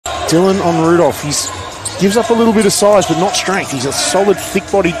Dylan on Rudolph. He gives up a little bit of size, but not strength. He's a solid,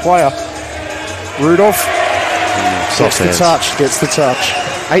 thick-bodied player. Rudolph gets the touch.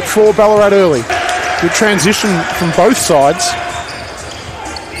 8-4 Ballarat early. Good transition from both sides.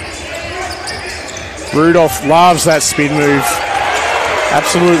 Rudolph loves that spin move.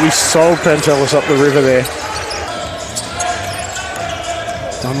 Absolutely sold Pantelis up the river there.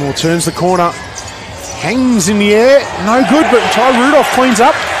 Dunmore turns the corner. Hangs in the air. No good, but Ty Rudolph cleans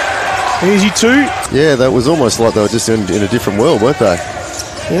up. Easy two. Yeah, that was almost like they were just in a different world, weren't they?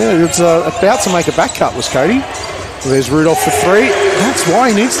 Yeah, it's about to make a back cut was Cody. There's Rudolph for three. That's why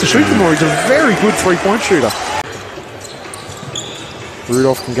he needs to shoot them more. He's a very good three-point shooter.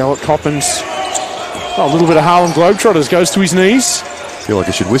 Rudolph can go at Coppins. Oh, a little bit of Harlem Globetrotters goes to his knees. Feel like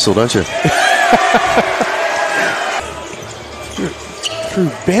you should whistle, don't you? Through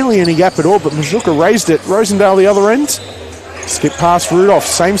barely any gap at all, but Mazuka raised it. Rosendale the other end. Skip past Rudolph.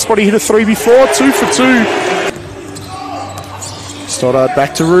 Same spot he hit a three before. 2 for 2. Stoddard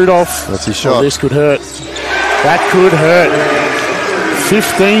back to Rudolph. That's his shot. Oh, this could hurt. That could hurt.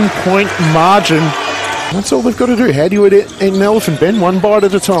 15-point margin. That's all they've got to do. How do you eat an elephant, Ben? One bite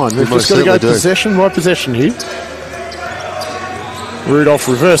at a time. They've just got to go possession by possession here. Rudolph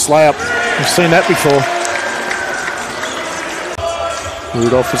reverse layup. We've seen that before.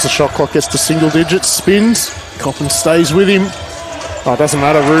 Rudolph, as the shot clock gets to single digits, spins. Coppin stays with him. Oh, it doesn't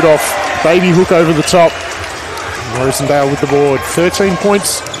matter. Rudolph, baby hook over the top. Rosendale with the board. 13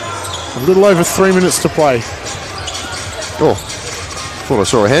 points. A little over 3 minutes to play. Oh, thought I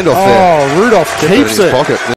saw a handoff there. Oh, Rudolph keeps it.